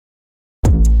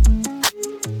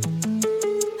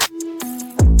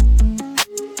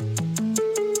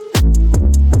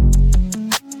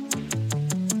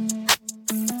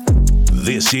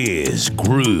This is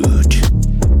Groot.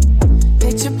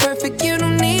 Picture perfect, you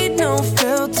don't need no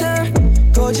filter.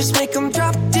 Gorgeous, make them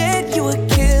drop dead, you a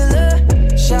killer.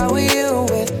 Shower you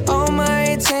with all my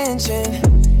attention.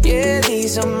 Yeah,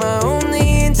 these are my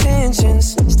only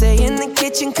intentions. Stay in the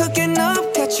kitchen, cooking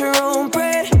up, got your own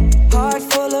bread. Heart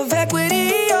full of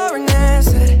equity, you're an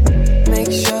asset. Make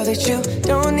sure that you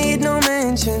don't need no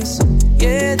mentions.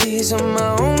 Yeah, these are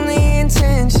my only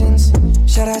intentions.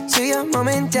 Shout out to your mom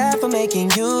and dad for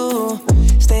making you.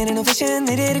 Staying in a vision,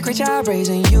 they did a great job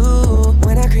raising you.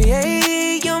 When I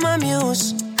create, you're my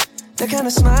muse. The kind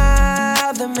of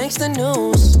smile that makes the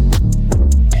news.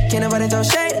 Can't nobody throw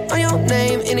shade on your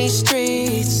name in these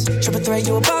streets. Triple threat,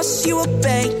 you a boss, you a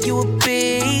bank, you a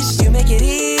beast. You make it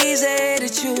easy to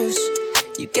choose.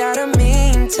 You got a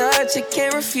mean touch, I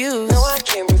can't refuse. No, I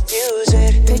can't refuse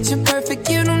it. Picture perfect,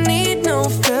 you don't need no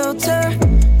filter.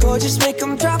 Gorgeous, make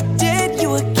them drop dead,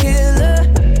 you a killer.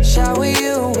 Shower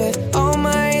you with all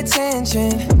my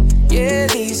attention. Yeah,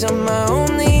 these are my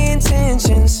only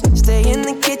intentions. Stay in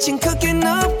the kitchen, cooking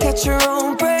up, get your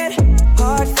own bread.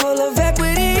 Heart full of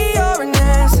equity, you're an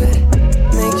asset.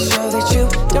 Make sure that you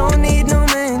don't need no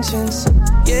mentions.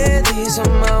 Yeah, these are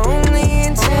my only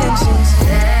intentions.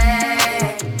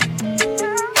 Hey,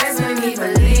 let's make me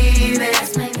believe it.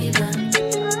 Let's make me believe it.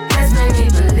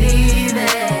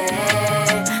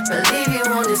 Believe you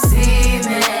won't deceive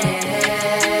me.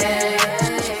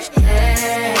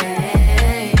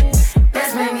 Hey,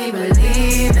 let's make me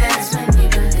believe it. Let's make me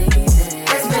believe it.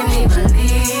 Let's make me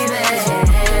believe it.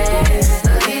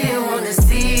 Believe you won't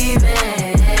deceive me.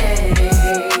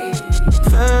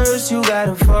 First you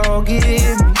gotta forgive me.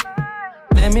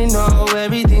 Let me know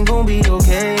everything gon' be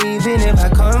okay. Even if I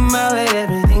come out with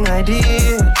everything I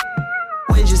did,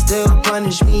 would you still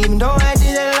punish me even though I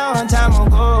did it a long time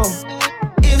ago?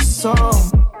 If so,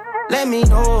 let me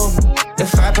know.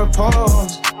 If I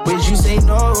propose, would you say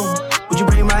no? Would you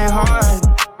break my heart?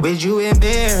 Would you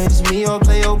embarrass me or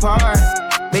play your part?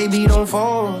 Baby, don't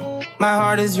fold, my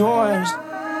heart is yours.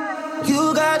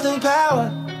 You got the power,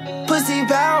 pussy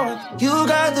power. You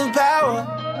got the power,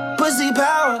 pussy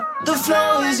power. The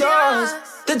flow is yours,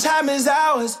 the time is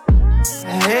ours.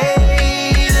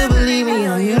 Hey, you believe me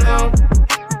or you don't.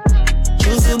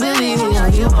 Choose to believe me or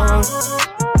you won't.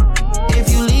 If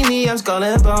you leave me, I'm skull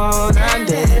and bone. I'm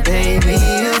dead, baby,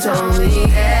 you told me.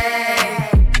 Hey,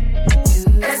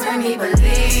 let's make me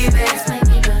believe it.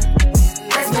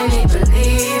 Let's make me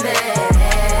believe it.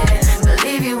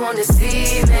 Believe you won't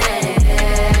deceive me.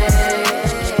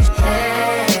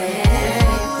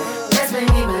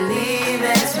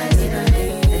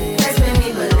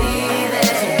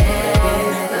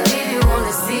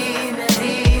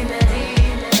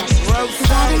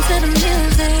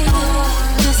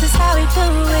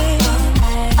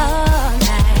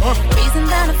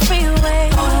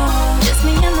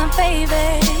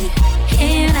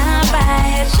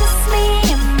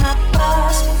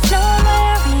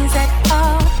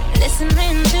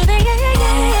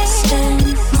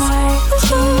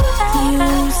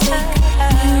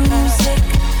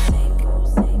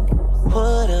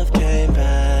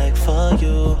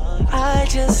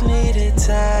 Just needed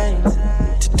time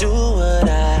to do what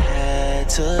I had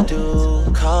to do.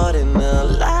 Caught in the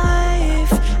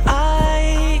life,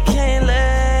 I can't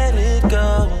let it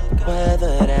go.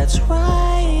 Whether that's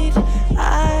right,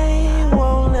 I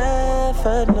won't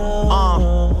ever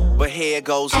know. But here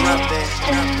goes nothing.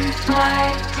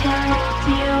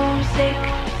 Music.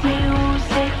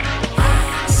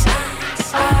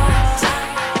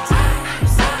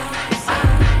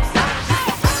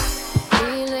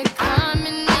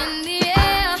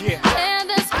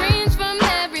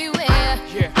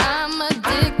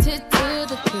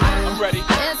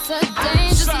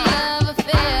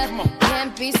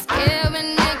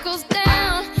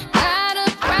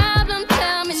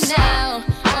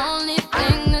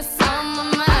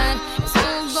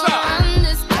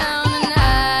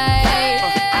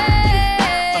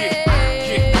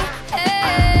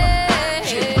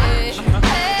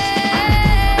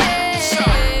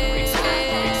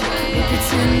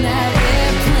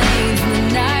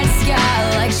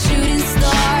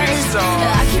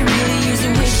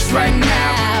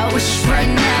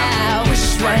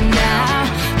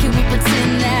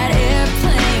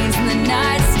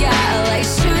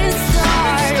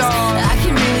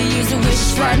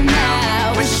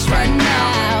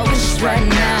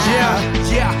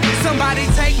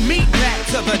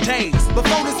 The days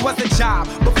before this was a job,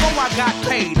 before I got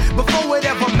paid, before it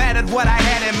ever mattered what I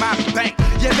had in my bank.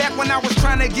 Yeah, back when I was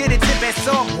trying to get it tip at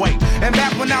Subway. And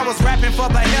back when I was rapping for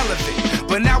the hell of it.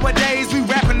 But nowadays we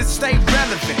rapping to stay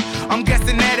relevant. I'm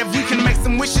guessing that if we can make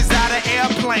some wishes out of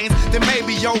airplanes, then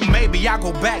maybe, yo, maybe I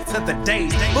go back to the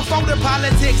days before the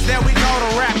politics, there we go,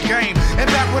 the rap game. And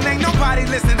back when ain't nobody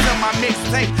listen to my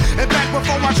mixtape. And back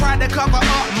before I tried to cover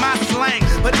up my slang.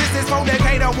 But this is for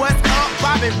Decatur, what's up,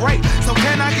 Bobby Ray. So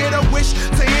can I get a wish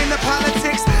to end the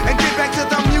politics and get back to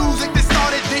the music that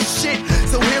started this shit?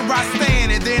 So here I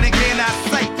stand, and then again I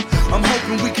say, I'm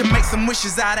hoping we can make some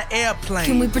wishes out of airplanes.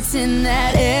 Can we pretend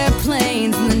that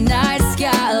airplanes in the night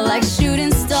sky are like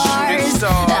shooting stars?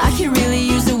 I can really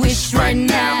use a wish right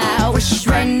now. Wish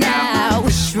right now.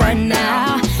 Wish right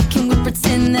now. Can we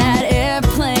pretend that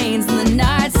airplanes in the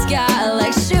night sky are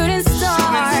like shooting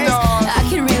stars? I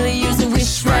can really use a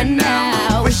wish right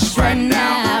now. Wish right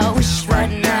now. Wish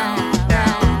right now.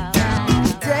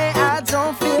 Today I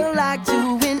don't feel like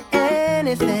doing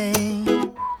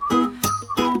anything.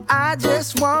 I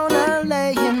just wanna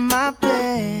lay in my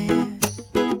bed.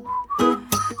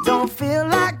 Don't feel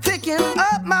like picking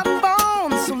up my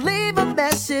phone, so leave a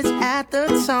message at the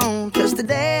tone. Cause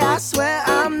today I swear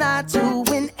I'm not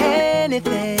doing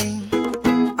anything.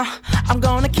 I'm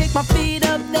gonna kick my feet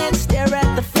up, then stare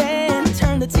at the fan.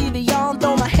 Turn the TV on,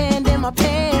 throw my hand in my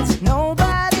pants.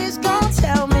 Nobody's gonna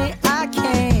tell me I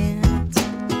can't.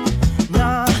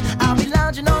 Nah, I'll be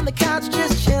lounging on the couch,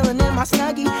 just chilling in my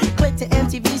Snuggie. Click to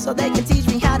MTV so they can teach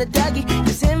me how to Dougie.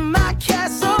 Cause in my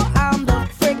castle, I'm the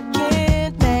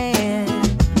freaking man.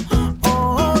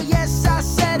 Oh, yes, I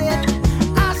said it.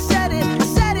 I said it. I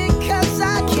said it cause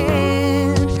I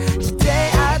can.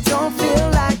 Today I don't feel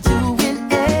like doing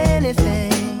anything.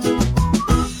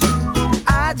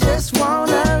 I just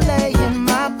wanna lay in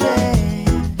my bed.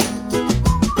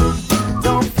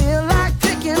 Don't feel like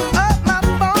picking up my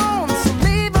phone, so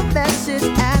leave a message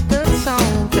at the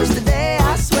tone. Cause today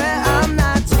I swear I'm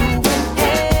not doing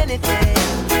anything.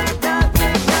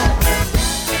 Nothing.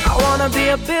 I wanna be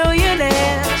a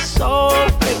billionaire, so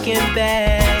freaking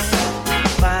bad.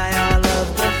 Buy all of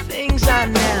the things I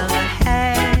never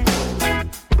had.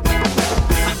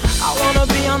 I wanna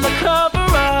be on the cover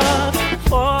of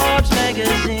Forbes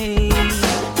magazine,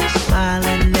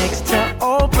 smiling next to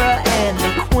Oprah and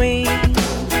the Queen.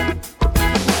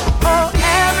 Oh,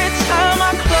 every time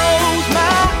I close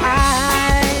my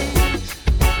eyes,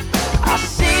 I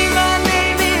see my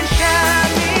name in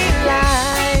shining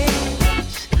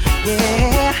lights.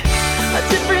 Yeah, a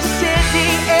different city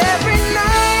every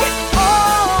night.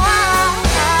 Oh,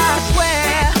 I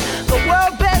swear the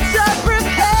world better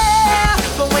prepare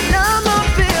for when I'm a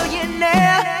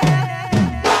billionaire.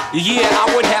 Yeah,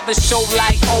 I would have a show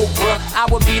like Oprah. I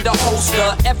would be the host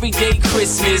of Everyday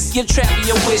Christmas. Give Travis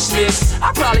a wish list.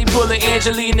 I'd probably pull a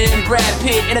Angelina and Brad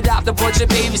Pitt and adopt a bunch of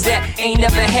babies that ain't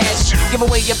never had shit. Give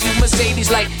away a few Mercedes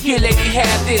like, here lady,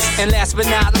 have this. And last but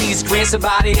not least, grant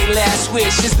somebody their last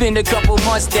wish. It's been a couple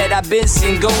months that I've been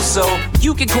single, so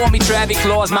you can call me Travis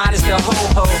Claus, minus the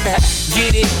ho-ho.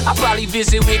 Get it? I'll probably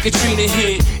visit where Katrina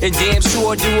hit, and damn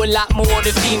sure do a lot more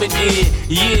than FEMA did.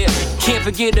 Yeah, can't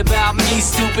forget about me,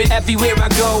 stupid. Everywhere I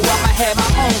go, I'ma have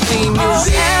my own theme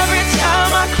music. Oh, every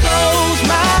time I close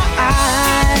my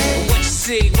eyes, What you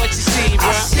see, bro?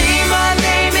 I see my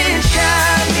name in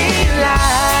shining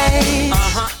lights.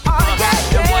 Oh,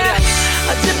 yeah, And what else?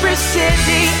 a different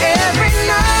city every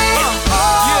night.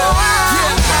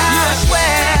 I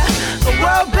swear the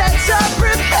world better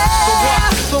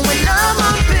prepare for when I'm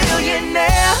a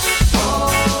billionaire.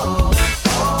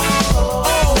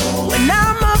 When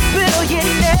I'm a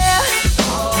billionaire.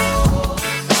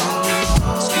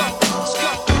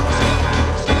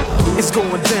 It's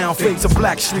going down, fades of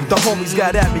Blackstreet. The homies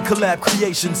got at me, collab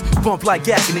creations. Bump like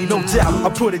agony, no doubt. I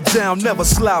put it down, never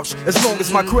slouch. As long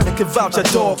as my credit can vouch, a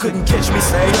dog couldn't catch me.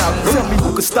 Say out. Tell me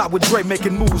who could stop with Dre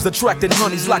making moves, attracting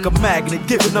honeys like a magnet,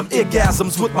 giving them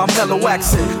orgasms with my mellow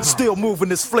accent. Still moving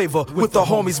this flavor with the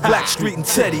homies Blackstreet and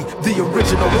Teddy, the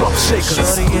original rough shakers.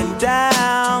 Shorty get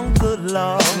down, good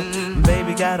lord.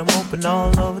 Baby got 'em open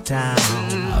all over town.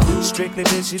 Strictly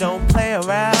bitch, you don't play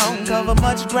around. Cover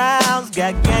much grounds,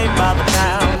 got game by the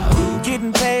pound.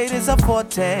 Getting paid is a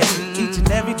forte, each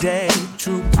and every day.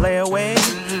 True play away.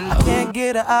 I can't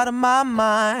get her out of my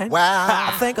mind. Wow.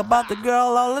 I think about the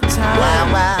girl all the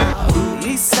time. Wow.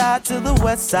 East side to the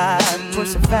west side,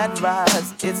 pushing fat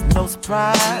rides, it's no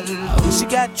surprise. She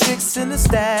got tricks in the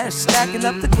stash, stacking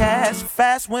up the cash,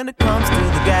 fast when it comes to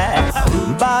the gas.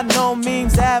 By no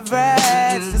means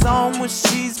average, it's on when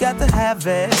she's got to have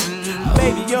it.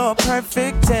 Baby, you're a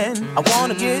perfect 10, I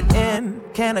wanna get in,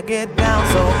 can I get down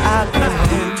so I can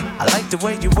win? I like the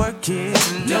way you work it,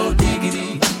 no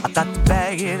diggity, I got to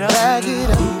bag it up.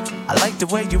 I I like the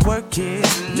way you work it.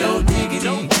 No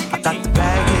diggity. I got to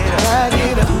bag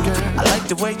it up. I like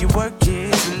the way you work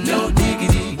it. No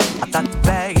diggity. I got to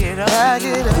bag it up.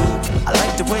 I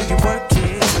like the way you work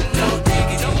it. No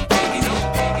diggity.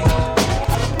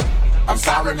 I'm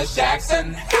sorry, Miss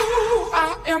Jackson. Ooh,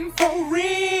 I am for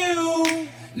real.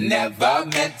 Never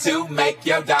meant to make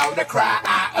your daughter cry.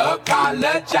 I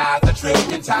apologize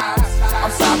 1,000,000,000 times.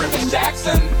 I'm sorry, Miss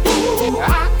Jackson. Ooh,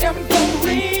 I am for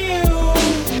real.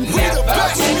 Never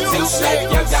meant to make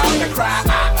your daughter cry. I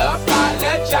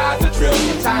apologize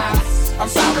 1,000,000,000 times. I'm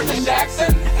sorry, Miss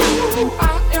Jackson. Ooh, I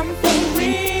am for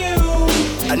real.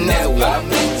 Never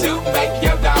meant to make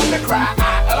your daughter cry. I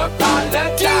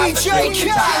apologize 1,000,000,000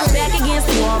 times. Back against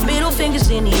the wall, middle fingers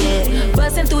in the air.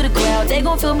 Busting through the crowd, they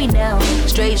gon' feel me now.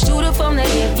 Straight shooter from the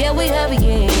hip, yeah, we heavy,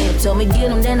 yeah. Told me get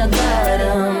him, then I got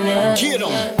him, yeah. Get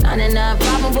him. 99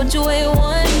 problem, but you ain't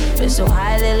one. Been so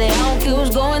high lately, I don't care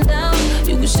what's going down.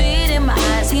 You can see it in my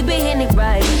eyes, he been hitting it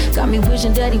right. Got me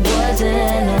wishing that he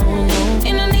wasn't,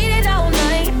 and I need it all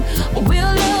night.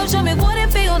 Real love, show me what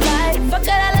it feels like. Fuck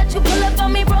it, I let you pull up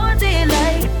on me, broad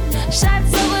daylight.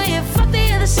 Shots over here, fuck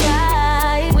the other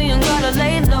side. We ain't gotta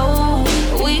lay low,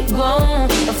 we grown.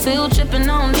 I feel tripping, I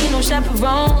don't need no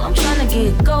chaperone. I'm tryna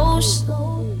get ghost.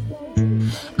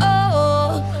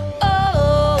 Oh,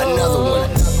 another one.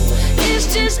 It's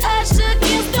just us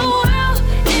against the world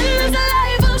in this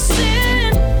life of sin.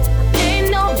 Ain't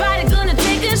nobody gonna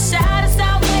take a shot. It's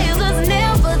our way, it's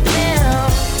never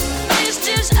them. It's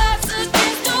just us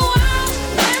against the world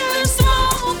when the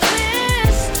smoke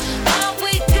clears. All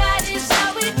we got is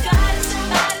all we got is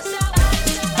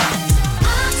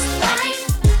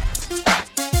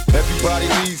Everybody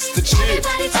needs to chill.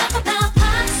 Everybody talk about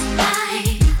us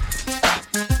life.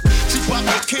 She pop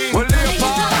the king. Well, they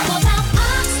talk about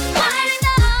us right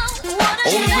now.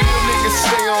 Only real niggas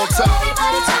stay on top.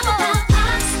 Everybody talk about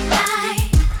us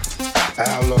life.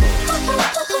 How long?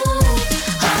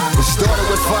 It started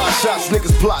with 5 shots,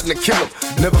 niggas plotting to kill him.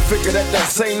 Never figured that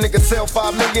same nigga sell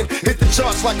 5 million. Hit the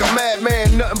charts like a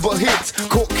madman, nothing but hits.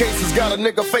 Court cases got a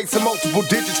nigga facing multiple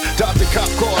digits. Dodging cop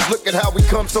cars, look at how we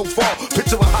come so far.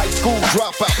 Picture a high school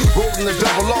dropout, rolling the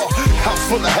double R. House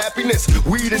full of happiness,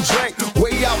 weed and drink.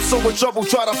 Way out, so in trouble,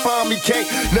 try to find me, can't.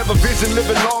 Never vision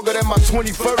living longer than my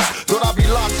 21st. Thought I'd be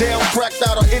locked down, cracked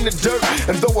out or in the dirt.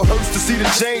 And though it hurts to see the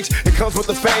change, it comes with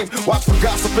the fame. Watch for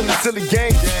gossip in the silly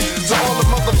game. To all the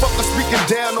motherfuckers speaking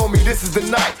down on me, this is the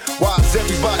night. Why is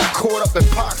everybody caught up in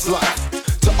Pac's life?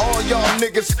 To all y'all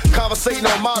niggas conversating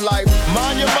on my life,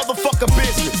 mind your motherfucking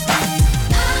business.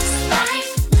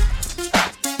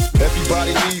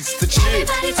 Everybody needs to chill.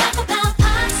 Everybody talk about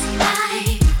us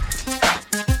life.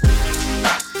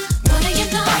 What do you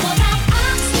know about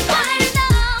us right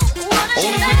now? What do you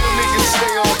Only know? real niggas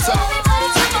stay on top. Everybody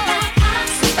talk about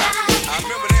us life. I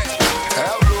remember that.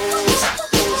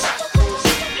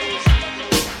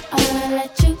 I wanna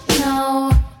let you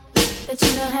know that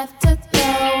you don't have to go.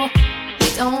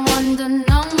 Don't wonder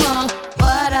no more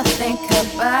what I think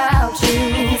about you.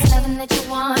 If it's something that you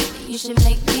want, you should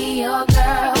make me your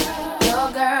girl,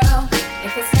 your girl.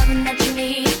 If it's something that you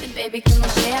need, then baby, come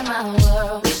and share my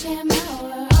world, share my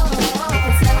world. If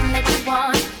it's something that you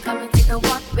want, come and take a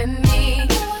walk with me,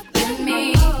 with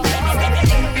me. If it's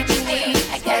everything that you need,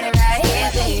 I got it right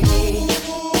here, baby.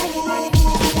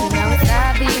 Now it's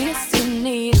obvious you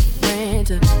need a friend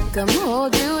to come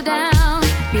hold you down.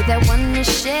 Be that one to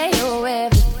share your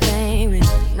everything when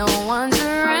no one's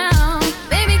around.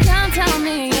 Baby, come tell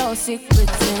me your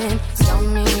secrets and tell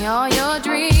me all your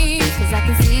dreams. 'Cause I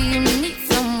can see you need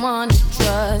someone to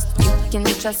trust. You can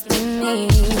trust in me.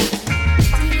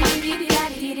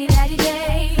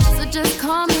 So just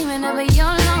call me whenever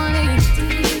you're lonely.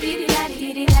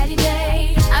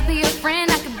 I'll be your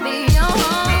friend, I could be your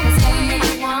home. If it's something that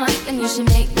you want, then you should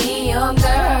make me your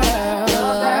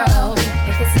girl.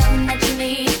 If it's something that you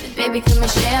need, then baby, come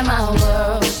and share my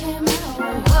world.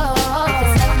 Whoa. If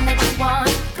it's something that you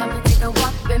want, come and take a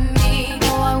walk with me,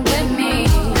 walk with me.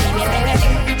 If it's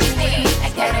everything that you need, I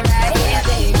got it right here,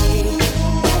 baby.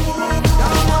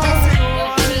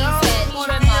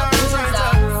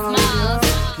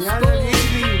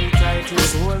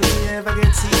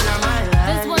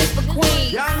 This one's for Queen.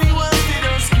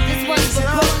 This one's for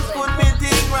Brooklyn.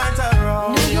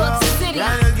 New York City.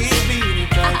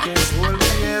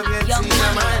 Young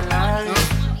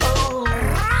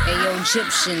Ayo,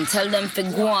 Egyptian, tell them for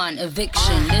guan,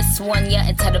 eviction. This one, yeah,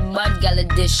 it's had a bad gal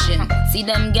edition. See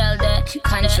them gal there?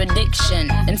 Contradiction.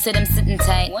 Them say them sitting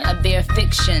tight, I bear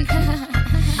fiction.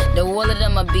 The whole of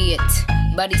them a beat,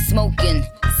 body smoking,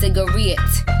 cigarette,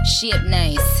 shape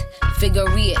nice, figure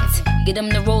it. Get them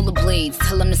the rollerblades,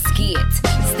 tell them to ski it.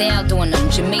 Stay out on them,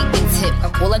 Jamaican tip.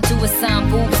 All I do is sign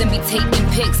boobs and be taking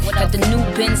pics. Got the new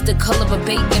Benz, the color of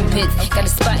bacon pits. Got a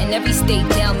spot in every state,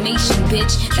 Dalmatian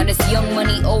bitch. Now that's young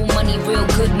money, old money, real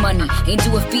good money. Ain't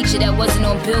do a feature that wasn't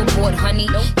on Billboard, honey.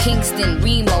 Kingston,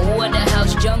 Remo,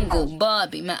 Waterhouse, Jungle,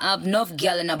 Barbie, man, I've enough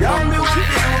gal in a bumble.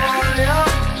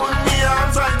 Put me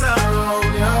arms right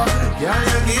around you. Can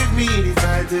you give me the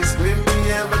tightest grip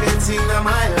me ever get in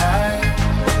my life?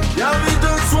 Yeah, me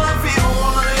just want to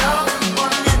hold you.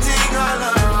 Put me thing all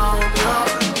around you.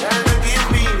 Can you give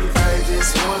me the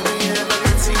tightest hold me ever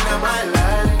get in my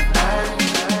life?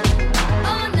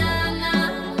 Oh na na,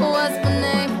 what's my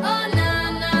name? Oh na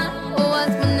na,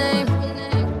 what's my name?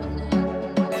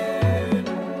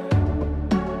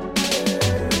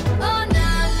 Oh na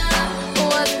na,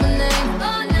 what's my name?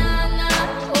 Oh na na,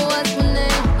 what's my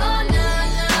name? Oh na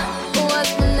na,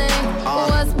 what's my name?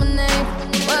 What's my name?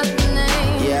 What's my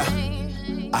name? Yeah,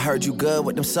 I heard you good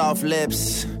with them soft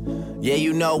lips. Yeah,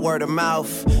 you know word of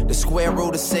mouth. The square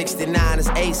root of 69 is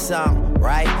 8 something,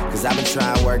 right? Cause I've been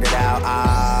trying to work it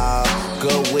out.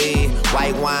 Good weed,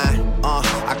 white wine.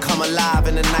 I come alive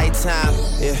in the nighttime.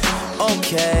 Yeah,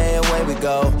 okay, away we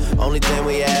go. Only thing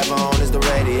we have on is the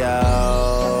radio.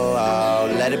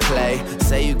 Oh, let it play.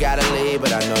 Say you gotta leave,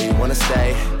 but I know you wanna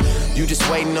stay. You just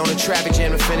waiting on the traffic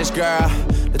jam to finish, girl.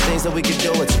 The things that we could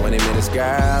do in 20 minutes,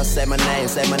 girl. Say my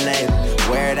name,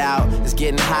 wear it out. It's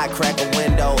getting hot, crack a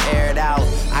window, air it out.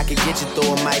 I could get you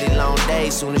through a mighty long day.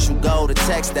 Soon as you go, the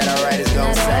text that I write is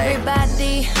gonna say.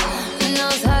 Everybody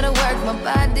knows how to work my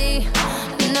body,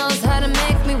 knows how to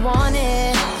make me want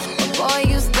it. But boy,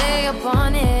 you stay up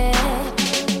on it.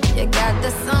 You got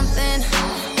the something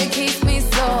that keeps me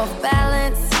so off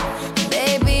balance.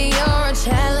 Baby, you're a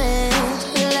challenge.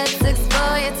 Let's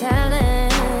explore your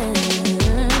talent.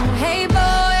 Hey boy,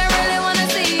 I really wanna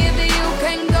see if you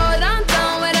can go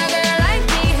downtown with a girl like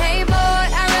me. Hey boy,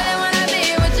 I really wanna be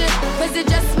with you, 'cause you're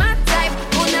just my type.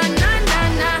 Oh na na na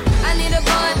na, I need a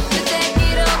boy to take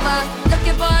it over.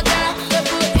 Looking for a girl to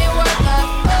put in work up.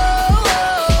 Oh,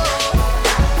 oh,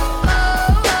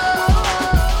 oh,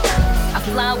 oh. I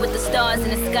fly with the stars in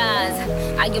the skies.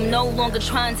 I am no longer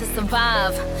trying to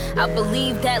survive. I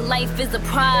believe that life is a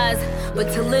prize,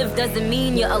 but to live doesn't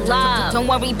mean you're alive. Don't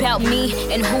worry about me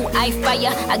and who I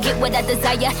fire. I get what I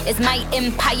desire, it's my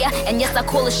empire. And yes, I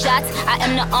call the shots, I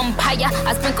am the umpire.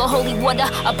 I sprinkle holy water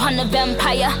upon the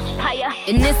vampire.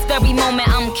 In this very moment,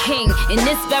 I'm king. In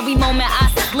this very moment,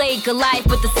 I slay Goliath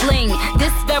with the sling.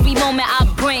 This very moment, I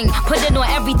bring, put it on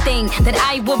everything, that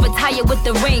I will retire with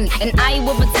the ring, and I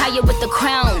will retire with the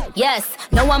crown. Yes,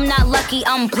 no, I'm not lucky,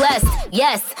 I'm blessed.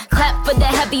 Yes, clap for the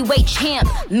heavyweight champ,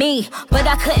 me. But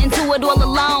I couldn't do it all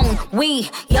alone. We,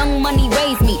 young money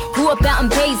raised me, grew up out in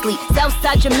Paisley,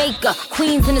 Southside Jamaica,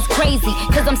 Queens, and it's crazy,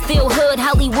 'cause I'm still hood,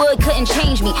 Hollywood couldn't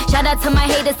change me. Shout out to my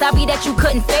haters, sorry that you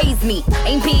couldn't faze me.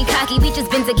 Ain't being cocky, we just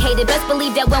vindicated. Best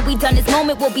believe that when we done this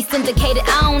moment, we'll be syndicated.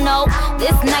 I don't know,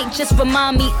 this night just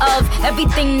remind me of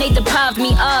everything they deprived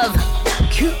me of.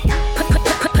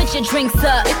 Put your drinks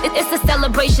up, it's a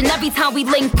celebration every time we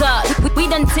link up. We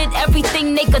done did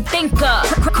everything they could think of.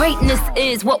 Greatness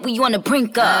is what we on the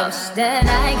brink of. I wish that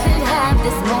I could have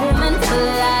this moment for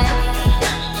life,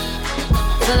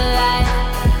 for life,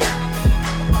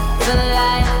 for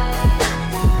life.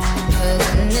 'Cause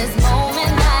in this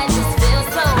moment I just feel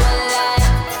so alive,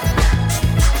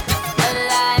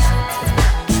 alive,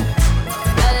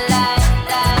 alive,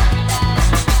 alive.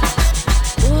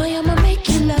 Boy, I'ma make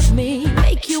you love me,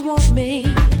 make you want me,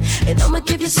 and I'ma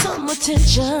give you some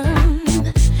attention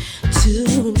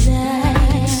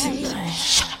tonight.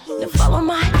 Now follow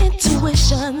my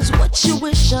intuitions, what you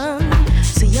wishing?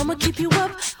 See, I'ma keep you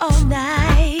up all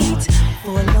night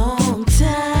for a long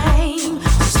time.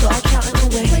 So start counting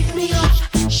away. Wake me up,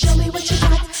 show me what you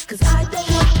got, 'cause I don't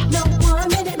want no 1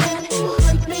 minute man.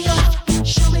 Wake me up,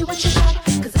 show me what you got,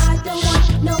 'cause I don't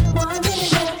want no 1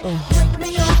 minute man. Wake me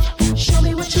up, show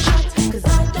me what you got, 'cause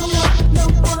I don't want no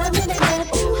 1 minute man.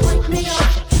 Wake me up,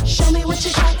 show me what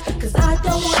you got, 'cause I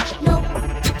don't want no.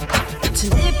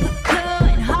 Typical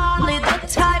and hardly the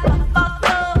type I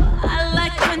follow. I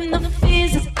like when the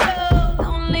physical,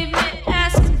 don't leave me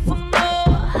asking for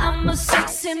more. I'm a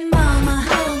sexy mama,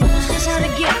 just how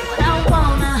to get what I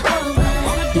wanna.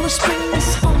 All I do is spring this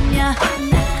on ya,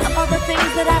 of all the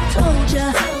things that I told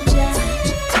ya.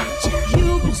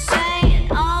 You've been saying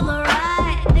all the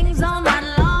right things all night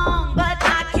long, but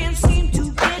I can't seem to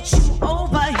get you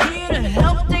over here to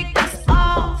help take this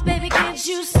off. Baby, can't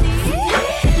you see?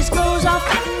 This goes off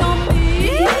on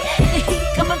me. The heat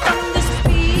coming from this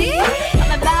beat,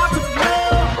 I'm about to blow.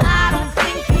 I don't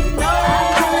think you know.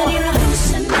 I'm telling you to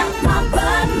loosen up my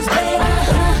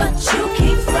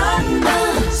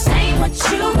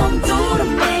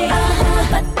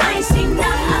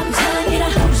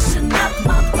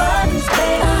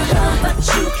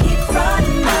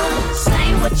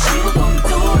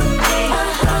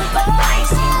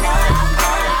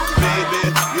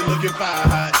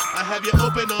have you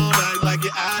open all night like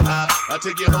your IHOP. I'll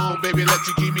take you home, baby, let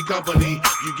you keep me company.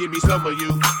 You give me some of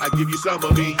you, I give you some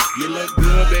of me. You look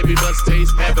good, baby, must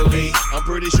taste heavenly. I'm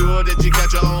pretty sure that you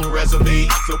got your own recipe.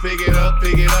 So pick it up,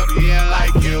 yeah, I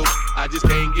like you. I just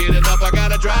can't get enough, I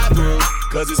gotta drive through.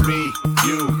 Cause it's me,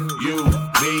 you,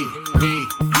 me,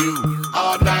 you.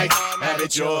 All night, have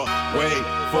it your way.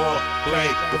 For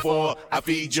play before I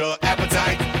feed your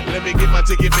appetite. Let me get my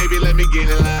ticket, baby, let me get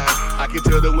in line. I can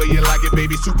tell the way you like it,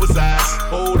 baby, supersize.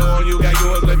 Hold on, you got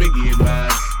yours, let me get mine.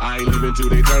 I ain't leaving till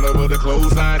they turn over the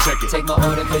clothesline, check it. Take my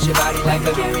order, cause your body like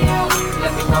a carry out.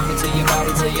 Let me walk into your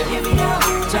body till you hear me out.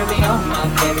 Turn me on, my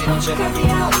baby, don't you cut me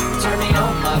out. Turn me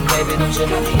on, my baby, don't you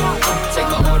cut me out. Take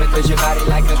my order, cause your body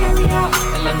like a carry out.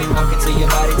 And let me walk into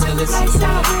your body till it's lights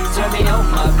out. Turn me on,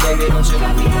 my baby, don't you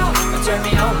cut me out. Turn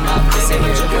me on, my baby,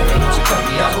 don't you cut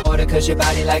me out. Order, cause your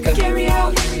body like a carry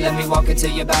out. Let me walk into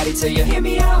your body till you hear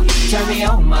me out. Turn me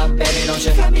on, my baby, don't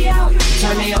you cut me out.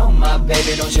 Turn me on, my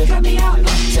baby, don't you cut me out.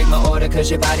 Take my order, cause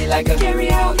your body like a carry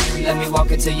out. Let me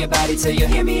walk into your body till you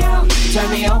hear me out. Turn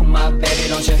me on, my baby,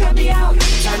 don't you cut me out.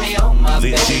 Turn me on, my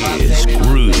baby, This is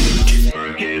Groove.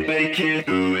 Work it, make it,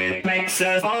 do it. Makes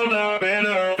us harder,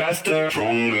 better, faster,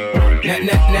 stronger.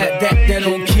 That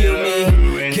don't kill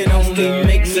me, can only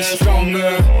make us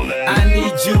stronger. I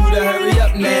need you to hurry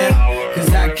up now,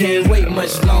 cause I can't wait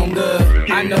much longer.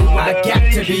 I know I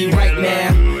got to be right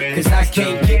now, cause I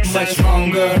can't get much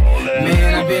stronger.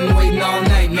 Man, I've been waiting all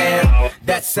night now,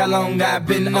 that's how long I've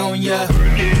been on ya.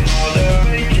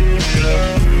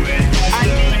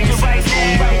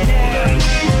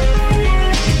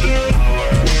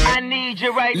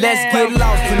 Let's get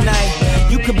lost tonight.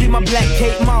 You could be my black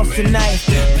Kate Moss tonight.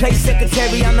 Play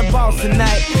secretary, I'm the boss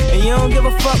tonight. And you don't give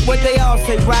a fuck what they all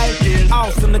say, right?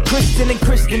 Awesome, the Christian and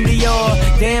Christian Dior.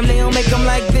 Damn, they don't make them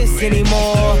like this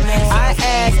anymore. I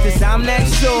ask this, I'm not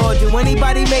sure. Do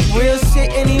anybody make real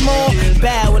shit anymore?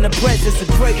 Bow in the presence of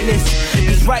greatness,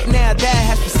 cause right now that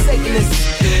has forsaken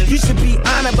us. You should be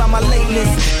honored by my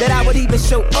lateness, that I would even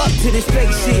show up to this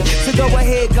fake shit. So go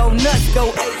ahead, go nuts, go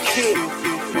ape shit.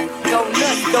 Go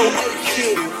nuts, go ape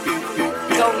shit.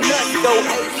 Go nuts, go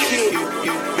ape shit.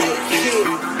 Ape shit.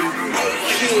 Ape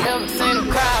shit. Never seen a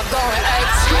crowd going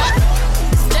ape shit.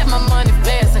 Step my money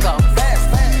fast and go fast,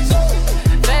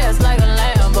 fast like a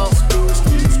Lambo.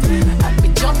 I be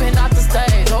jumping out the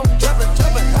stage, oh, jumping,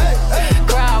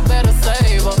 crowd better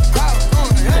save her.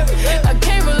 I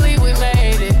can't believe we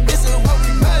made it. This is what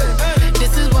we made.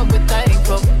 This is what we're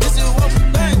thankful. This is what we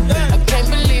made. I can't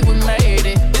believe we made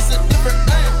it. This is different.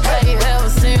 Hey, ever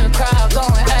seen a crowd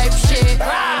going ape shit?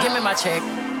 Give me my check.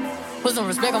 Put some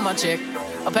respect on my check.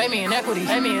 Or pay me in equity.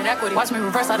 Pay me in equity. Watch me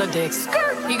reverse out of dicks.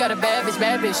 He got a bad bitch,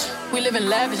 bad bitch. We live in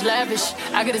lavish, lavish.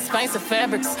 I got expensive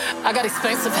fabrics. I got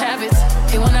expensive habits.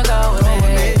 He wanna go with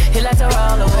me. He like to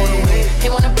roll away. He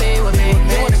wanna be with me.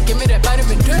 He wanna give me that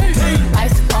vitamin D.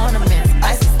 Ice ornaments.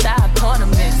 Ice style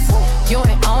ornaments. You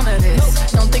ain't on to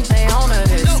this. Don't think they own to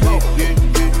this.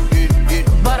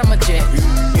 But I'm a jet.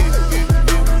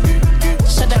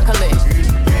 Shut down Khalid.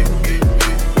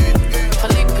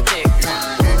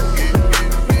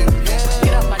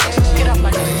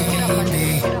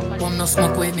 No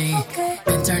smoke with me.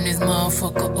 Then turn this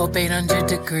motherfucker up 800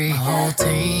 degrees. Whole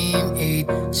team eat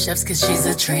chefs cause she's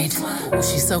a treat. Ooh,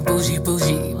 she's so bougie,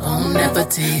 bon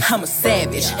appetit. I'm a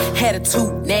savage,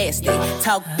 attitude nasty.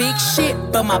 Talk big shit,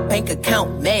 but my bank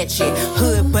account match it.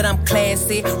 Hood, but I'm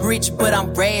classy. Rich, but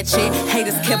I'm ratchet.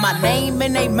 Haters kept my name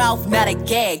in their mouth, now they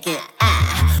gagging.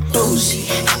 Bougie.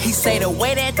 He say the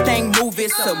way that thing move,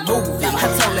 it's a movie. I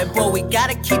told that boy we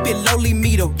gotta keep it lowly,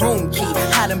 me the room key.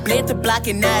 I done bled the block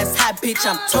and now it's hot, bitch,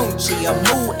 I'm Tunchi. I'm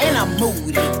mood and I'm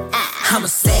moody. I'm a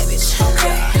savage.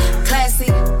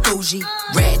 Classy, bougie,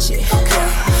 ratchet.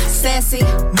 Sassy,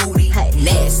 moody,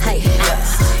 nasty.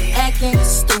 Acting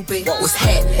stupid, what's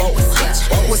happening?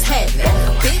 What's happening?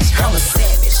 Bitch, I'm a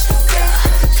savage.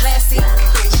 Classy,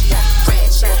 bougie,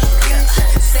 ratchet.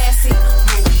 Sassy,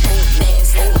 moody,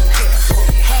 nasty.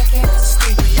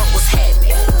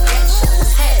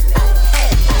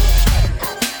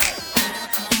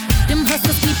 Them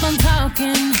hustlers keep on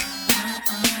talking.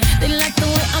 They like the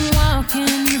way I'm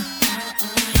walking.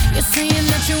 You're saying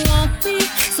that you want me,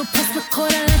 so press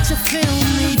record and let you feel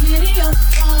me. Video,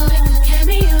 make a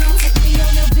cameo. Take me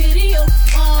on your video.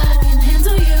 I can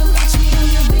handle you. Watch me on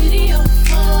your video.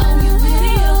 On your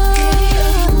video.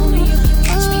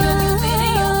 Watch me on your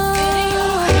video.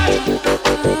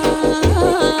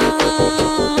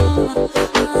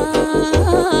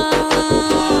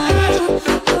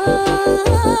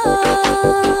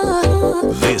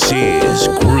 This is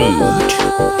Groove.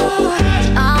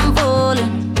 I'm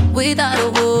falling without a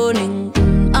warning.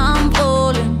 I'm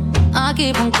falling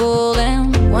keep on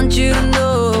calling. Want you to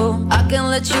know I can't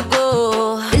let you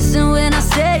go. Listen when I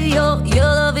say yo,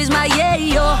 your love is my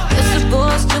yeah-yo. You're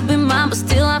supposed to be mine, but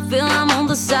still I feel I'm on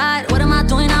the side. What am I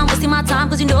doing? I'm wasting my time,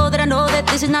 cause you know that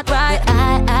this is not right.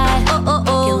 Can't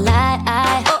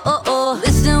lie,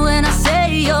 listen when I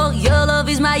say yo, your love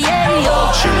is my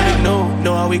yeah-yo. She already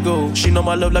know how we go. She know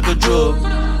my love like a drug.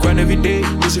 Grind every day,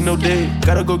 missing no day.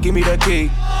 Gotta go give me that cake.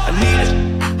 I need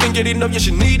it, can't get enough, yeah,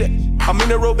 she need it. I'm in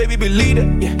the road, baby, believe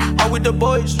it. Yeah, out with the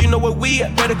boys, you know where we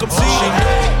at. Better come see it.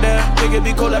 Now, make it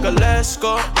be cold like a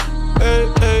Lascar. Hey,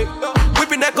 hey,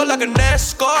 whipping that cold like a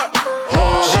NASCAR.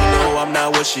 She know I'm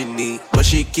not what she need, but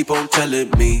she keep on telling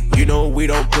me, you know we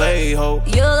don't play, ho.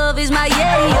 Your love is my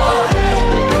yeah-yo.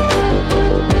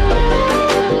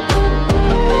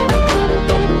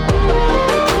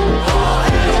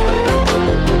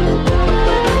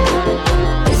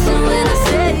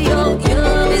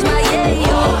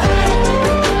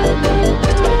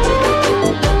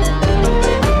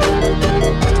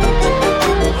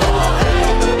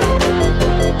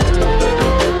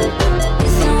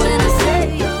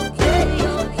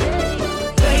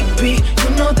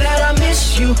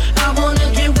 I wanna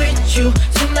get with you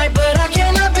tonight, but I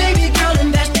cannot, baby girl,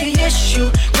 and that's the issue.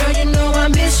 Girl, you know I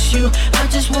miss you. I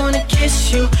just wanna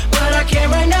kiss you, but I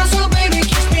can't right now. So baby,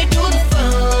 kiss me through the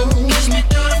phone. Kiss me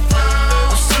through the phone.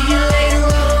 I'll see you later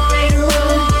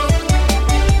on.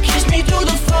 Kiss me through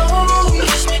the phone.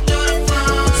 Kiss me through the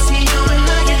phone. See you when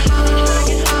I get home.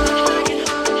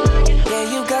 Yeah,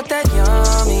 you got that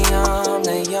yummy,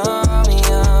 that yummy,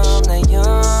 that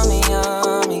yummy,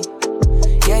 yummy.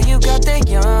 Yeah, you got that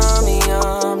yummy,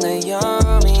 that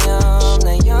yummy,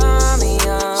 that yummy,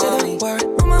 yummy. Say the word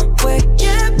on my way.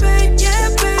 Yeah, babe, yeah,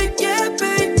 babe, yeah,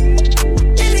 babe.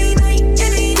 Any night,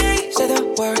 any day. Say the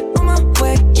word on my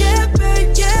way. Yeah,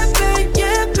 babe, yeah, babe,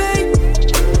 yeah, babe.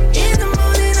 In the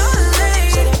morning or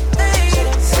late.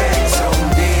 Sex on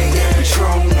deck,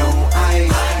 Patron on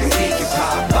ice. And we can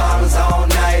pop bottles all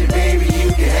night, baby. You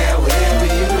can have whatever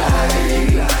you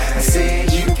like. I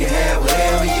said you can have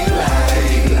whatever you like.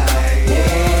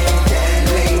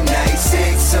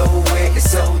 So wet and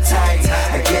so tight.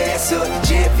 I gas up the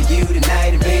jet for you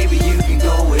tonight, and baby, you can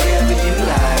go wherever you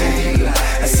like.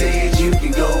 I said you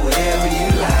can go wherever you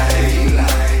like.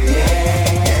 Yeah.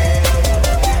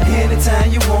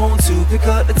 Anytime you want to, pick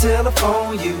up the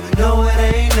telephone. You know it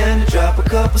ain't nothing to drop a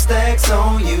couple stacks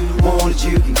on you. Want it,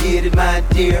 you can get it, my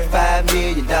dear. $5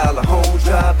 million home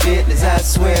drop business, I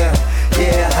swear.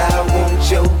 Yeah, I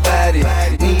want your body,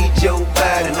 need your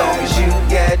body. Long as you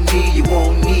got me, you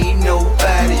won't need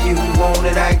nobody. You want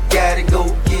it, I got it,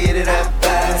 go get it, I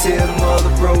buy it. Tell the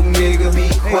mother broke nigga be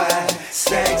quiet.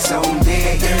 Stacks on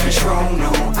deck, Patron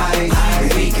on ice.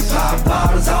 And we can pop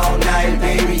bottles all night,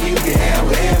 baby. You can have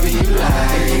whatever you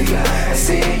like. I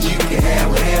said you can have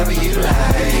whatever you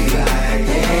like.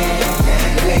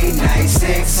 Yeah, late night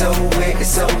sex, so wet and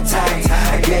so tight.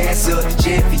 I gas up the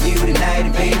jet for you tonight,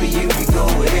 and baby, you can go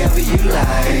wherever you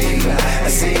like. I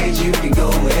said you can go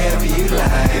wherever you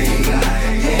like.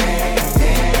 Yeah.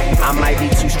 I might be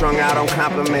too strung out on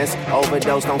compliments,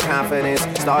 overdosed on confidence.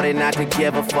 Started not to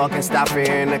give a fuck and stop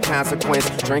fearing the consequence.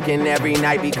 Drinking every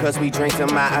night because we drink to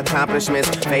my accomplishments.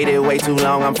 Faded way too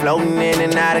long, I'm floating in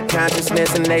and out of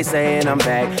consciousness. And they saying I'm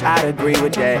back, I'd agree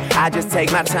with that. I just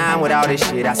take my time with all this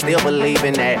shit, I still believe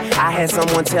in that. I had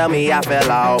someone tell me I fell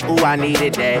off, ooh, I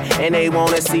needed that. And they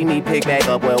wanna see me pick back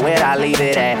up, well, where'd I leave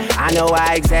it at? I know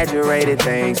I exaggerated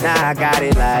things, now I got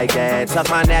it like that. Tuck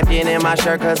my napkin in my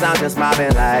shirt cause I'm just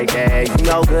mobbing like that. You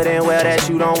know good and well that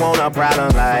you don't want a problem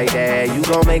like that. You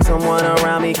gon' make someone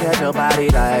around me catch a body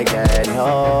like that.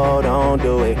 No, don't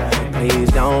do it, please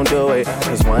don't do it.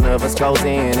 Cause one of us goes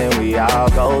in and we all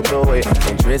go through it.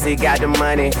 And Drizzy got the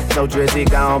money, so Drizzy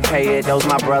gon' pay it. Those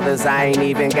my brothers, I ain't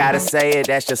even gotta say it.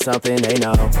 That's just something they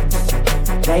know.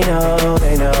 They know,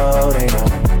 they know, they know.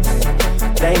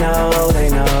 They know, they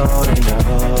know, they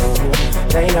know.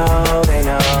 They know, they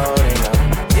know, they know.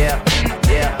 Yeah,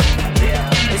 yeah.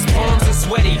 Palms are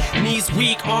sweaty, knees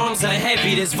weak, arms are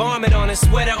heavy. There's vomit on his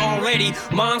sweater already.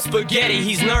 Mom's spaghetti,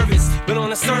 he's nervous, but on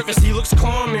the surface he looks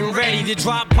calm and ready to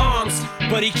drop bombs.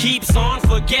 But he keeps on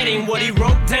forgetting what he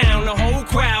wrote down. The whole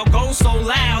crowd goes so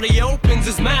loud, he opens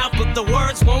his mouth, but the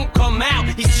words won't come out.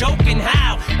 He's choking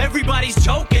how? Everybody's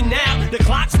choking now. The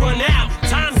clock's run out,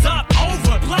 time's up,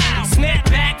 over, loud. Snap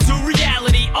back to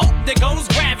reality. Oh, there goes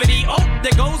gravity. Oh,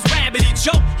 there goes rabbit. He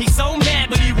choke. He's so mad,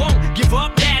 but he won't give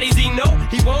up. Daddies, he know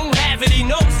he won't have it. He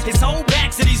knows his whole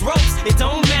back to these ropes. It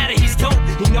don't matter. He's dope.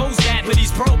 He knows that, but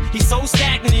he's broke. He's so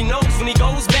stagnant. He knows when he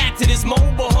goes back to this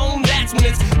mobile home. That's when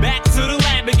it's back to the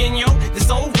lab again, yo. This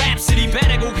old rhapsody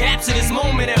better go capture this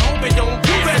moment and hope it don't.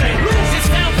 You better lose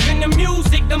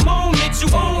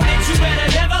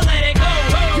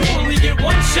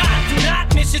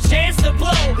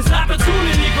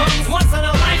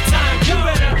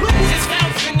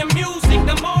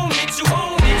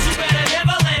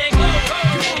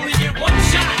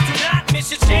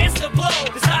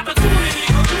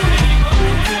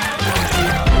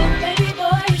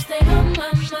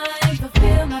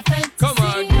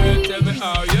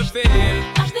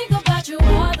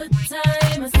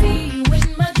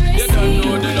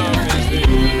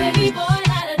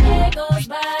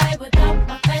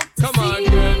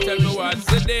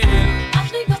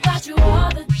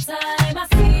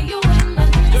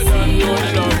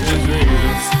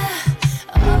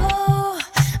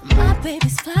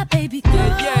fly, baby, go.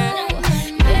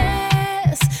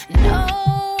 Yes,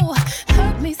 no,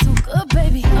 hurt me so good,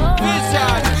 baby. Oh,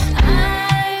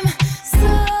 I'm so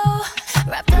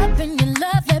wrapped up in your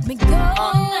love. Let me go.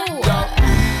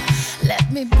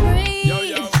 Let me breathe.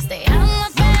 Stay out my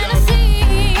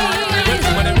fantasy.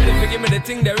 When they're ready to give me the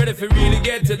thing, they're ready for really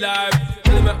get to life.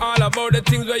 Telling me all about the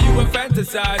things where you were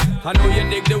fantasize. I know you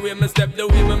dig the way me step, the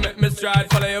way me make me stride.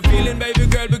 Follow your feeling, baby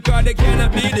girl, because they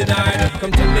cannot be denied.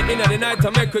 Come take me in at the night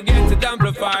to make we get it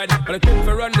amplified. But I quit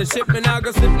for run the ship, me now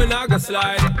go slip, me now go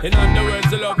slide. In other words,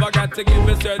 the love I got to give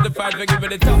it certified. For give it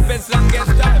the toughest,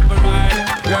 longest time for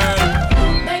ride, girl.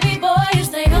 Baby boy, you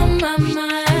stay on my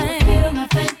mind. Feel my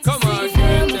fantasy. Come on,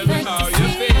 girl, tell me how you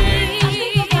feel. I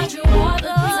think about you all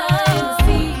the time.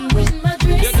 See you in my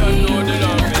dreams. You don't know the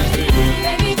love is real.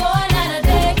 Baby boy, not a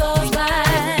day goes by.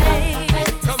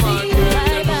 Come on, girl,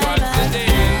 tell me what's the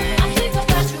deal. I think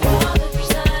about you all the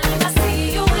time. I see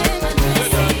you in my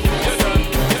dreams.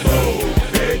 Move,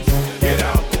 bitch, get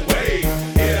out the way.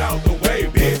 Get out the way,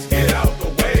 bitch, get out the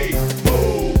way.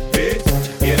 Move, bitch,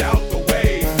 get out the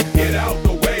way. Get out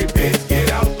the way, bitch, get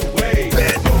out the way.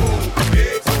 Move,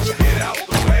 bitch, get out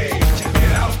the way.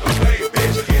 Get out the way,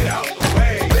 bitch, get out the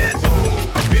way. Move,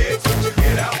 bitch,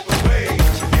 get out the way.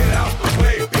 Get out the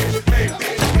way, bitch. Hey,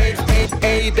 bitch, hey, bitch.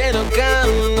 Ey, ven acá,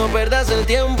 no perdas el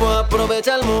tiempo,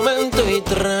 aprovecha el momento y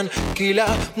tranquila,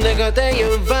 déjate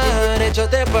llevar,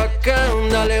 échate pa' acá,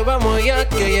 dale, vamos ya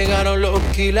que llegaron los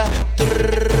kilas.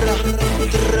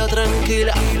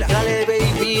 Tranquila, dale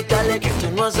baby, dale que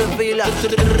tú no haces fila.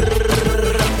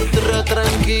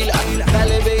 Tranquila,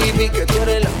 dale baby, que tú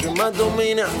eres la que más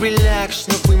domina. Relax,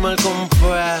 no fui mal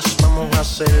compás, vamos a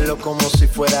hacerlo como si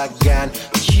fuera GAN.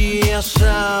 Ya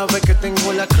sabes que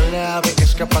tengo la clave,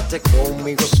 escápate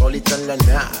conmigo solita en la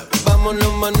nave.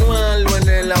 Vámonos manual o en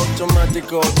el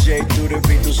automático.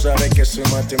 J2B, tú sabes que soy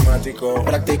matemático.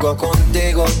 Practico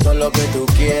contigo todo lo que tú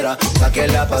quieras, pa' que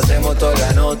la pasemos toda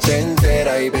la noche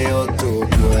entera. Y veo tu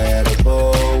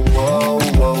cuerpo, wow,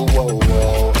 wow, wow,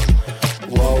 wow.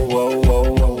 Wow, wow, wow,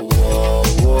 wow, wow,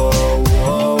 wow,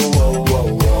 wow, wow, wow,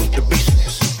 wow. The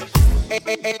business.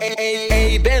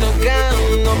 Ey, ven acá,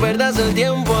 no perdas el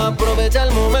tiempo, aprovecha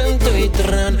el momento y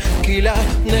tranquila,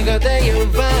 déjate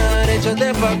llevar,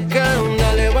 échate pa' acá,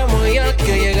 dale, vamos ya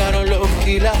que llegaron los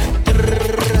kilas.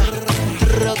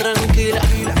 Tranquila,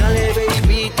 dale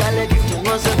baby, dale que tú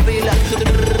no haces fila.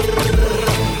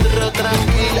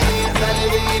 Tranquila, dale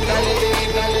baby, dale baby,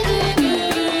 dale baby.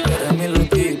 Tú eres mi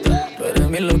loquita, tú eres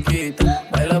mi loquita.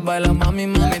 Baila, baila, mami,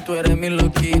 mami, tú eres mi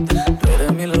loquita. Tú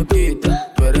eres mi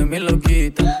loquita, tú eres mi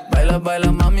loquita. Baila,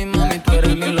 baila, mami, mami, tú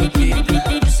eres mi loquita.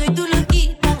 Yo soy tu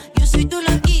loquita, yo soy tu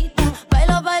loquita.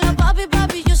 Baila, baila, papi,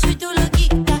 papi, yo soy tu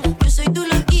loquita. Yo soy tu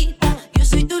loquita, yo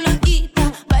soy tu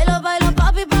loquita. Baila, baila,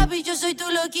 papi, papi, yo soy tu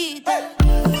loquita.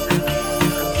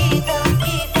 Loquita,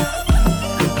 loquita.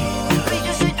 Papi,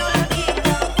 yo soy tu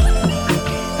loquita.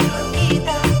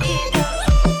 Loquita, loquita.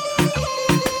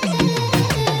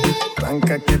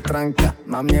 Tranca que tranca,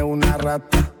 mami es una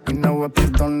rata. Y no es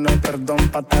perdón, no es perdón,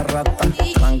 pata rata.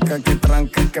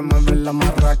 Tranca que mueve la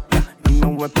marraca. Y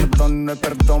no es perdón, no es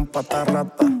perdón, pata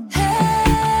rata.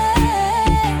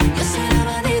 Yo soy la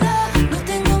bandida, no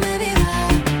tengo medida.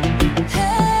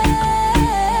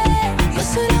 Yo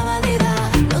soy la bandida,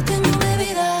 no tengo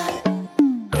medida.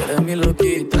 Tú eres mi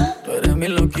loquita, tú eres mi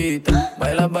loquita.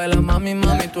 Baila, baila, mami,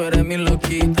 mami, tú eres mi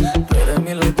loquita. Tú eres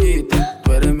mi loquita,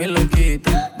 tú eres mi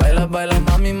loquita. Baila, baila,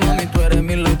 mami, mami, tú eres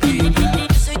mi loquita.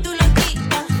 Yo soy tu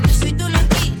loquita, yo soy tu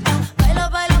loquita. Baila,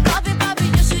 baila, papi,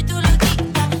 papi, yo soy tu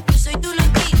loquita. Yo soy tu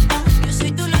loquita, yo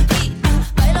soy tu loquita.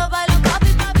 Baila, baila,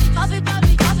 papi, papi, papi,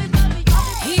 papi, papi, papi,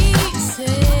 papi. He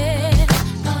said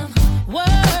I'm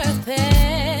worth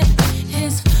it.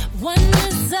 His one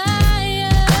desire.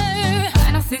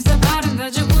 I know things about him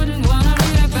that you wouldn't wanna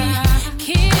read about.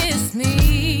 Kiss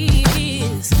me,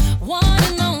 his one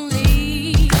and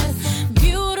only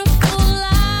beautiful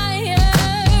liar.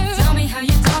 Tell me how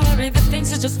you tolerate the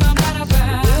things you just found out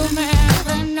about. We'll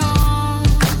never know.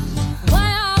 Why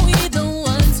are we the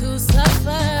ones who suffer?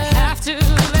 I have to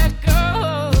let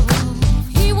go.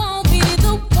 He won't be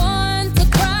the one to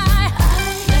cry.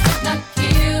 Let's not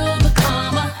kill the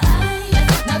karma.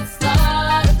 Let's not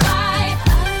start a fight.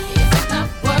 It's not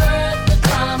worth the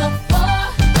drama for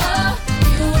a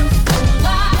beautiful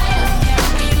life. Can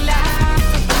we laugh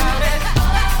about it?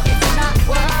 It's not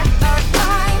worth our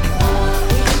time.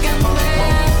 We can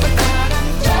live without him.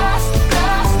 Just.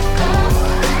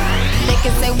 They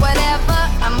can say whatever,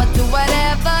 I'ma do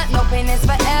whatever. No pain is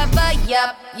forever,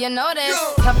 yup, you know this.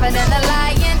 Tougher than a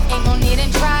lion, ain't no need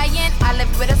in trying. I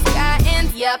live with a sky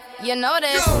and yup, you know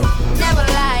this. Never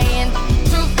lying,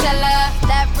 truth teller,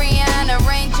 that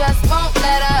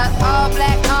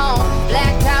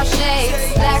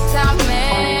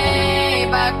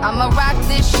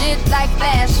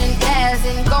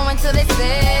till they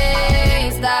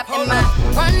say stop. And my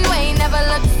runway never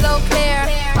looked so clear,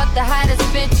 but the hottest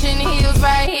bitch in heels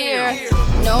right here.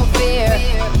 No fear,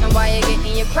 and why you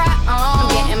getting your cry on? I'm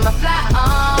getting my fly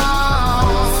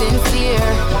on. Sincere,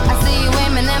 I see you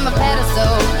aiming at my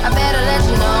pedestal. I better let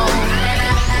you know.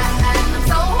 I'm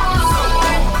so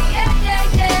hard, yeah,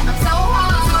 yeah, yeah. I'm so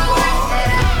hard,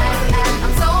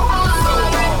 I'm so hard,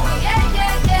 yeah,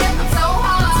 yeah, yeah. I'm so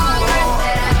hard,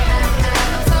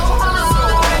 I'm so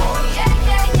hard, yeah,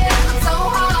 yeah, yeah. I'm so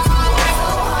hard,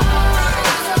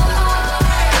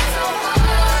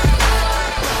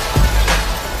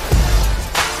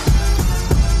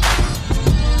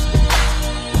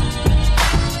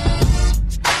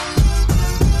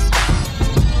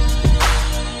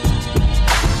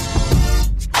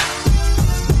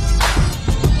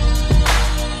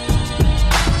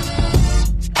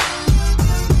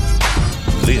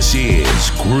 This is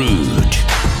Groot.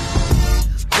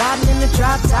 Riding in the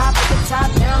drop top, with the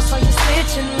top down, so you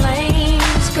switching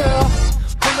lanes, girl.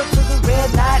 Pull up to the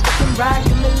red light, looking right,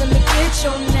 come and let me get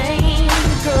your name,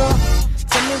 girl.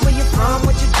 Tell me where you're from,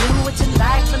 what you do, what you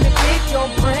like, let me pick your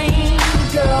brain,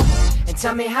 girl. And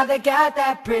tell me how they got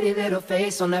that pretty little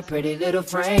face on that pretty little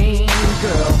frame,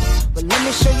 girl. Well, let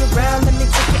me show you around, let me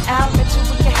take you out, bet you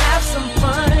we can have some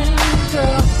fun,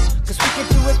 girl. Cause we can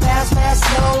do it fast, fast,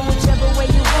 slow, whichever way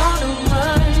you wanna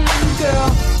run, girl.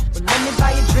 Well, let me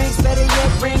buy you drinks, better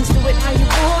yet rings, do it how you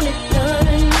want it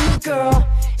done, girl.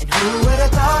 And who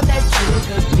would've thought that you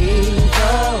could be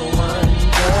the one?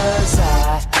 Cause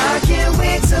I can't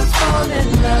wait to fall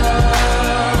in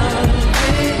love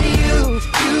with you.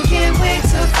 You can't wait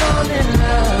to fall in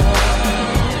love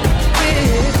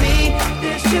with me.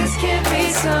 This just can't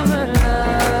be summer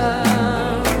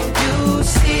love. You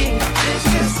see, this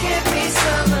just can't be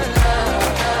summer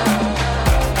love.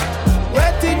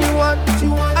 What thing you want?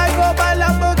 I go buy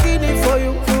Lamborghini for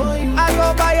you. I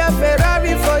go buy a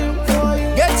Ferrari for you.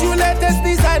 Get you latest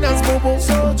designers, boo boo.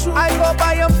 I go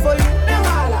buy them for you.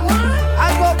 I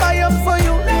go buy them for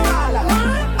you.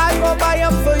 I go buy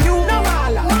them for you.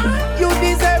 You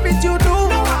deserve it, you do.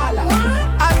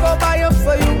 I go buy them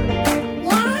for you.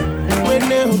 When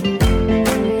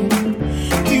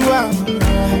you are,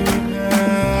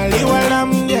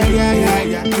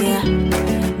 yeah.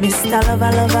 Mr.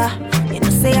 Lover, lover, you know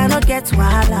say I don't get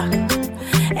wahala.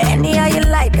 Anyhow you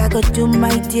like, I go do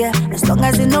my dear, as long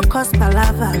as it no cost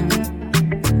palava.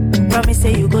 Promise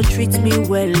say you go treat me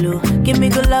well, oh. Give me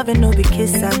good love and no be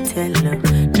kiss and tell, oh.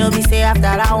 No be say after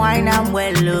that wine I'm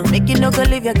well, oh. Make you no go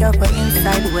leave your girl for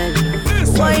inside well, oh.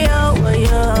 Woyo, woyo,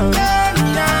 oh.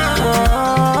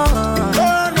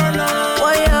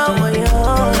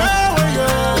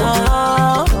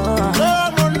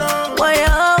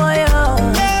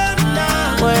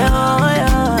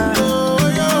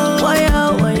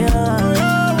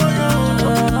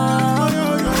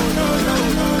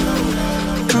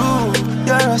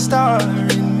 Star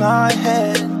in my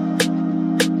head.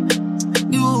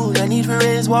 You, I need to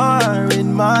raise war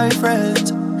in my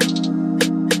friends.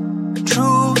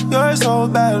 True, you're so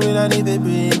bad when I need to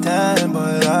pretend,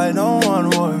 but I don't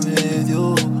want war with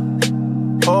you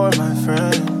or my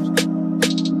friends.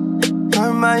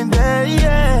 You're my best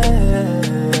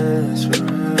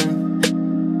friend.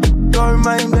 You're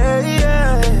my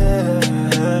best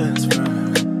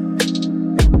friend.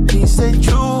 Please say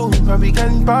true, probably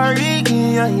can party,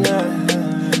 yeah.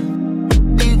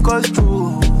 Because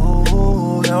true,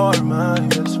 you're my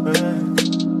best friend.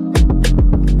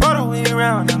 All the way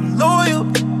around, I'm loyal.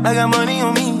 I got money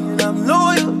on me and I'm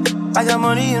loyal. I got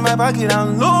money in my pocket,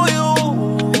 I'm loyal.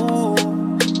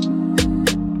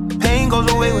 Pain goes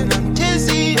away when I'm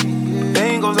dizzy.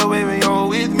 Pain goes away when you're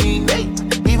with me.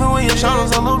 Even when your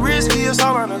shadows a little risky, it's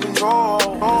all under control.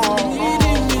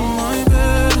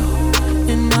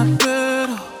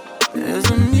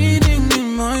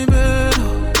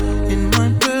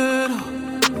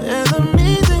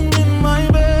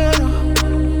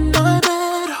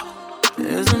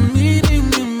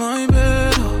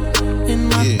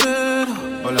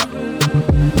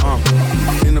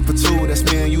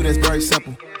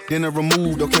 Dinner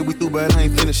removed, okay, we through, but I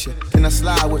ain't finished yet. Can I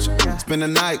slide with you? Spend the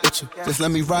night with you. Just let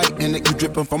me write, and it you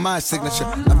dripping from my signature.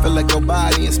 I feel like your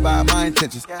body inspired my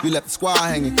intentions. You left the squad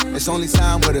hanging, it's only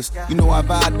time with us. You know I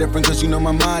vibe different, cause you know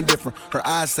my mind different. Her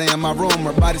eyes saying my room,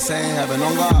 her body saying heaven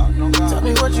on God. Tell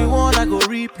me what you want, I go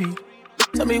repeat.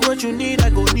 Tell me what you need, I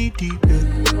go knee deep.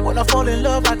 Yeah. When I fall in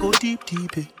love, I go deep,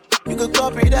 deep. Yeah. You could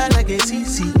copy that like a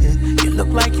CC. Yeah. You look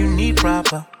like you need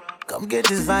proper. Come get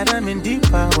this vitamin D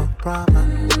power, proper.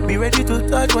 Be ready to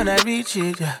touch when I reach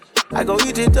it, yeah. I go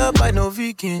eat it up, I know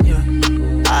vegan, yeah.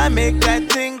 I make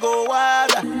that thing go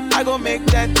wild. I gon' make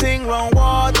that thing run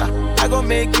water. I gon'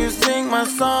 make you sing my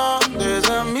song. There's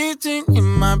a meeting in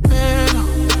my bed,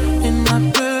 in my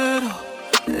bed.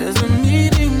 There's a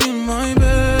meeting in my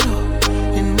bed,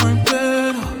 in my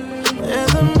bed.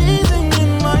 There's a meeting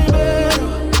in my bed,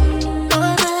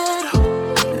 my bed.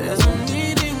 There's a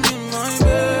meeting in my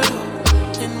bed,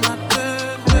 in my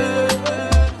bed.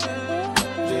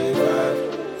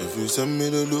 If you send me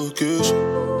the location,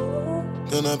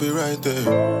 then I'll be right there.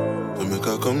 To make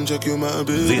her come check you, my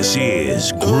baby. This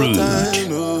is Groot.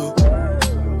 No.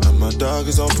 And my dog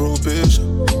is on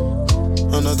probation.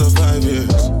 Another 5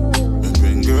 years. And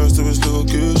bring girls to his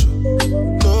location.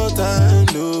 No time,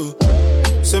 no.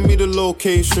 Send me the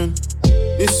location.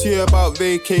 This year about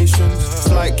vacations.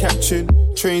 Flight catching,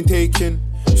 train taking.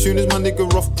 Soon as my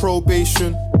nigga off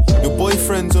probation. Your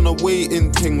boyfriend's on a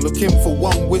waiting thing, looking for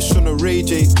one wish on a Ray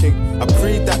J thing. I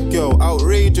prayed that girl,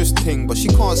 outrageous thing, but she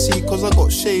can't see cause I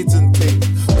got shades and thing.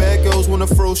 Bad girls wanna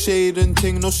throw shade and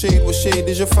thing, no shade, what shade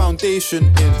is your foundation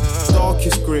in?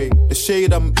 Darkest grey, the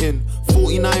shade I'm in,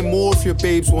 49 more if your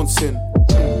babes want sin.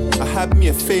 I had me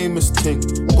a famous thing,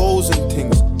 goals and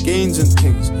things, gains and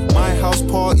things. My house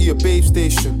party, a babe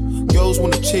station. Girls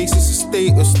wanna chase, it's a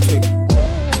status thing.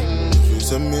 If you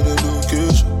send me the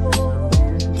location,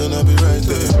 then I'll be right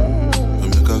there. I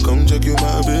make her come check you,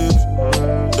 my baby.